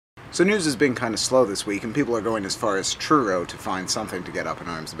So news has been kind of slow this week, and people are going as far as Truro to find something to get up in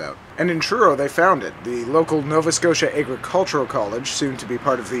arms about. And in Truro, they found it. The local Nova Scotia Agricultural College, soon to be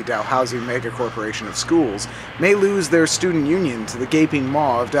part of the Dalhousie mega corporation of schools, may lose their student union to the gaping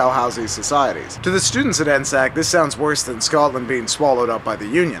maw of Dalhousie societies. To the students at NSAC, this sounds worse than Scotland being swallowed up by the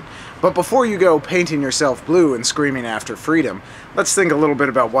union. But before you go painting yourself blue and screaming after freedom, let's think a little bit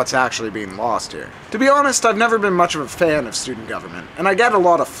about what's actually being lost here. To be honest, I've never been much of a fan of student government, and I get a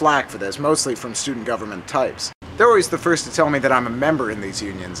lot of flack for this, mostly from student government types. They're always the first to tell me that I'm a member in these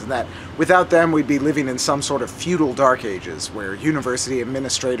unions, and that without them we'd be living in some sort of feudal dark ages, where university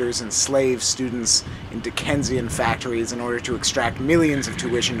administrators enslave students in Dickensian factories in order to extract millions of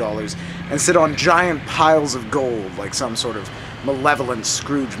tuition dollars and sit on giant piles of gold like some sort of malevolent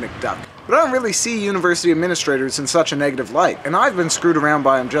Scrooge McDuck. But I don't really see university administrators in such a negative light, and I've been screwed around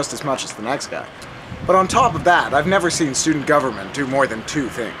by them just as much as the next guy. But on top of that, I've never seen student government do more than two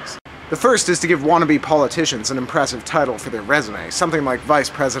things. The first is to give wannabe politicians an impressive title for their resume, something like Vice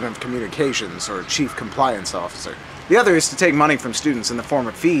President of Communications or Chief Compliance Officer. The other is to take money from students in the form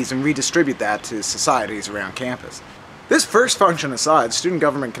of fees and redistribute that to societies around campus. This first function aside, student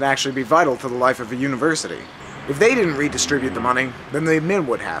government can actually be vital to the life of a university. If they didn't redistribute the money, then the admin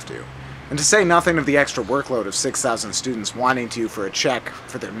would have to. And to say nothing of the extra workload of 6,000 students whining to you for a check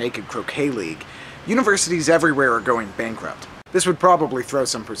for their naked croquet league, universities everywhere are going bankrupt. This would probably throw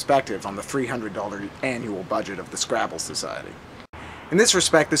some perspective on the $300 annual budget of the Scrabble Society. In this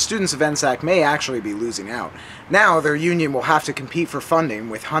respect, the students of NSAC may actually be losing out. Now, their union will have to compete for funding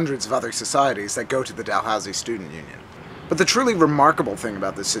with hundreds of other societies that go to the Dalhousie Student Union. But the truly remarkable thing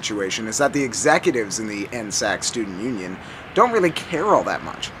about this situation is that the executives in the NSAC Student Union don't really care all that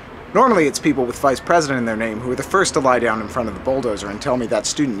much. Normally it's people with vice president in their name who are the first to lie down in front of the bulldozer and tell me that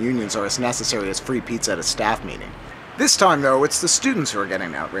student unions are as necessary as free pizza at a staff meeting. This time, though, it's the students who are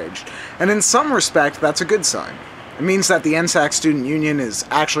getting outraged, and in some respect, that's a good sign. It means that the NSAC Student Union is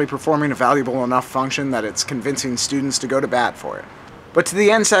actually performing a valuable enough function that it's convincing students to go to bat for it. But to the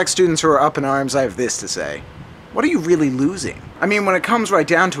NSAC students who are up in arms, I have this to say. What are you really losing? I mean, when it comes right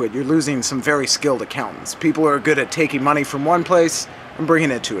down to it, you're losing some very skilled accountants, people who are good at taking money from one place and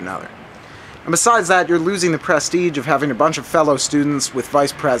bringing it to another. And besides that, you're losing the prestige of having a bunch of fellow students with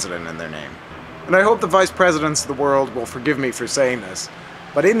vice president in their name. And I hope the vice presidents of the world will forgive me for saying this,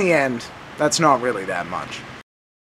 but in the end, that's not really that much.